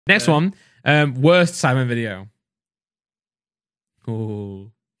Next one. Worst Simon video.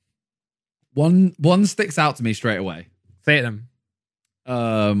 Oh. One sticks out to me straight away. Say it then.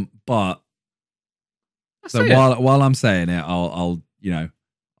 But So while I'm saying it, I'll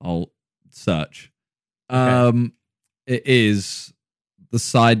search. Okay. It is the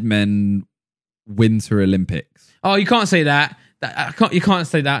Sidemen Winter Olympics. Oh, you can't say that. You can't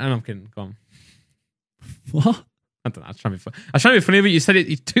say that. No, I'm kidding. Go on. What? I don't know. I was trying to be funny, but you said it.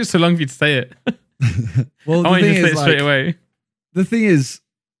 It took so long for you to say it. Well, I want you to say it straight away. The thing is,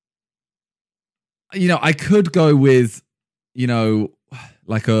 I could go with,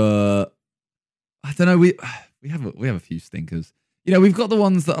 like I don't know. We have a few stinkers. We've got the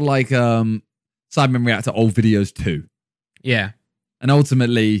ones that are like Sidemen react to old videos too. Yeah. And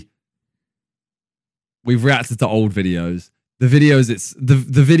ultimately, we've reacted to old videos. The videos,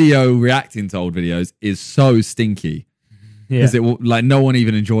 the video reacting to old videos is so stinky because no one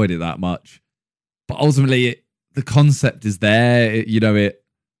even enjoyed it that much. But ultimately, the concept is there. It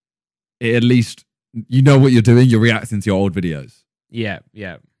at least what you're doing. You're reacting to your old videos. Yeah,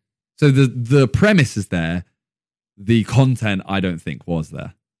 yeah. So the premise is there. The content, I don't think, was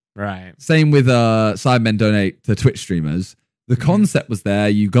there. Right. Same with Sidemen donate to Twitch streamers. The concept was there.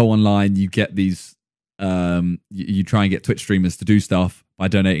 You go online, you get these. You try and get Twitch streamers to do stuff by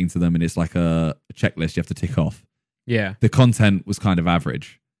donating to them, and it's like a checklist you have to tick off. Yeah. The content was kind of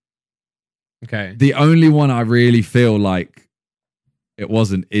average. Okay. The only one I really feel like it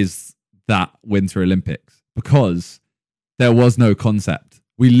wasn't is that Winter Olympics, because there was no concept.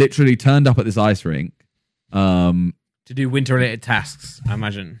 We literally turned up at this ice rink to do winter-related tasks, I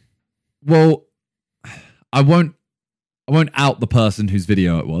imagine. Well, I won't out the person whose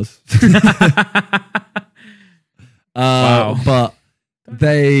video it was. Wow. But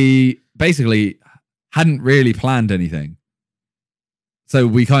they basically hadn't really planned anything. So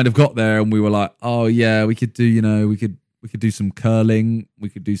we kind of got there and we were like, oh yeah, we could do, we could do some curling. We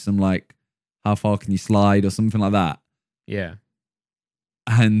could do some like, how far can you slide or something like that. Yeah.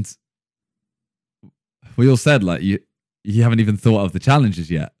 And we all said like, you haven't even thought of the challenges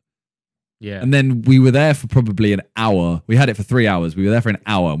yet. Yeah. And then we were there for probably an hour. We had it for 3 hours. We were there for an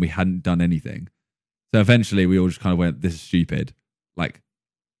hour and we hadn't done anything. So eventually we all just kind of went, this is stupid. Like,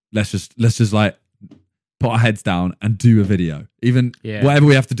 let's just like put our heads down and do a video. Even whatever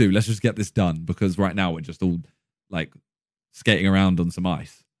we have to do, let's just get this done, because right now we're just all like skating around on some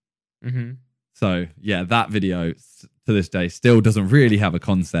ice. Mm-hmm. So yeah, that video to this day still doesn't really have a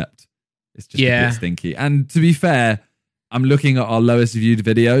concept. It's just a bit stinky. And to be fair, I'm looking at our lowest viewed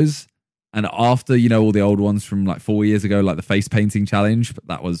videos. And after, all the old ones from like 4 years ago, like the face painting challenge, but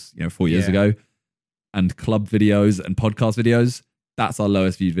that was, 4 years ago, and club videos and podcast videos, that's our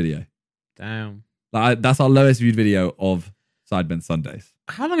lowest viewed video. Damn. Like, that's our lowest viewed video of Sidemen Sundays.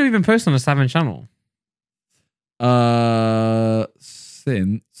 How long have you been posting on the Sidemen channel?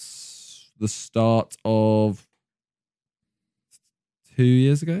 Since the start of 2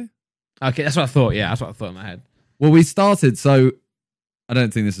 years ago. Okay, that's what I thought. Yeah, that's what I thought in my head. Well, we started, so I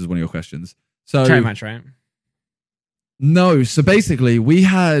don't think this is one of your questions. So Cherry match, right? No, so basically we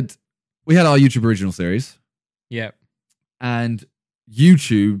had our YouTube original series. Yeah. And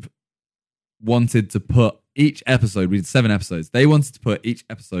YouTube wanted to put each episode, we did 7 episodes. They wanted to put each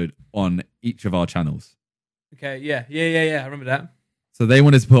episode on each of our channels. Okay, yeah. I remember that. So they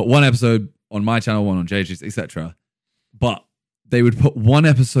wanted to put one episode on my channel, one on JJ's, etc. But they would put one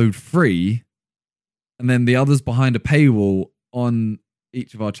episode free and then the others behind a paywall on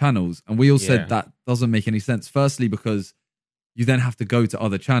each of our channels. And we all said that doesn't make any sense. Firstly, because you then have to go to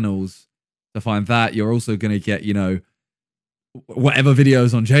other channels to find that. You're also going to get, whatever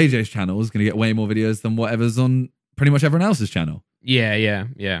videos on JJ's channel is going to get way more videos than whatever's on pretty much everyone else's channel. Yeah.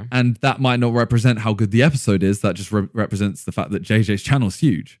 And that might not represent how good the episode is. That just represents the fact that JJ's channel is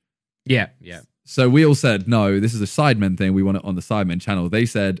huge. Yeah. So we all said, no, this is a Sidemen thing. We want it on the Sidemen channel. They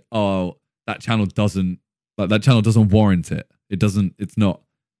said, oh, that channel doesn't warrant it. It's not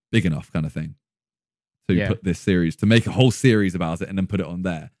big enough kind of thing to put this series, to make a whole series about it and then put it on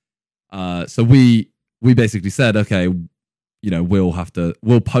there. So we basically said, okay,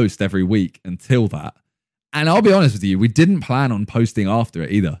 we'll post every week until that. And I'll be honest with you, we didn't plan on posting after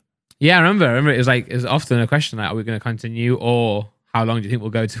it either. Yeah, I remember it was often a question like, are we going to continue, or how long do you think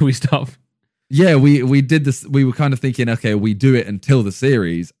we'll go till we stop? Yeah, we did this. We were kind of thinking, okay, we do it until the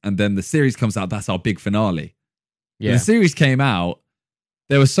series, and then the series comes out. That's our big finale. Yeah. When the series came out,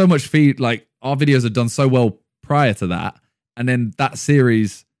 there was so much like our videos had done so well prior to that. And then that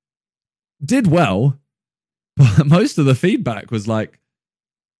series did well, but most of the feedback was like,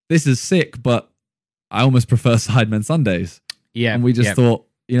 this is sick, but I almost prefer Sidemen Sundays. Yeah. And we just thought,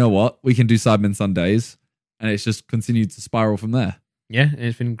 you know what, we can do Sidemen Sundays, and it's just continued to spiral from there. Yeah, and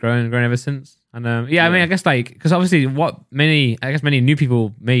it's been growing ever since. And I mean, I guess like because obviously what many new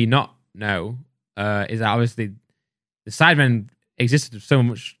people may not know is that obviously the Sidemen existed so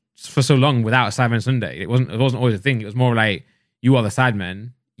much for so long without a Sidemen Sunday. It wasn't always a thing. It was more like you are the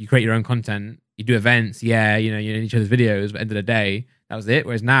Sidemen. You create your own content. You do events. Yeah, you're in each other's videos. But at the end of the day, that was it.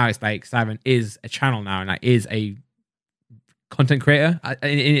 Whereas now it's like Sidemen is a channel now, and like is a content creator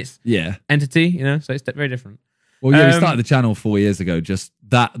in its entity. So it's very different. Well, yeah, we started the channel 4 years ago. Just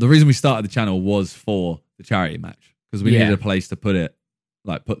that the reason we started the channel was for the charity match because we needed a place to put it,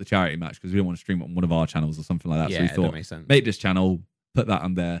 like put the charity match because we didn't want to stream it on one of our channels or something like that. So we thought, that makes sense. Make this channel, put that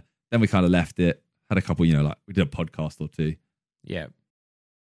on there. Then we kind of left it. Had a couple, like we did a podcast or two. Yeah.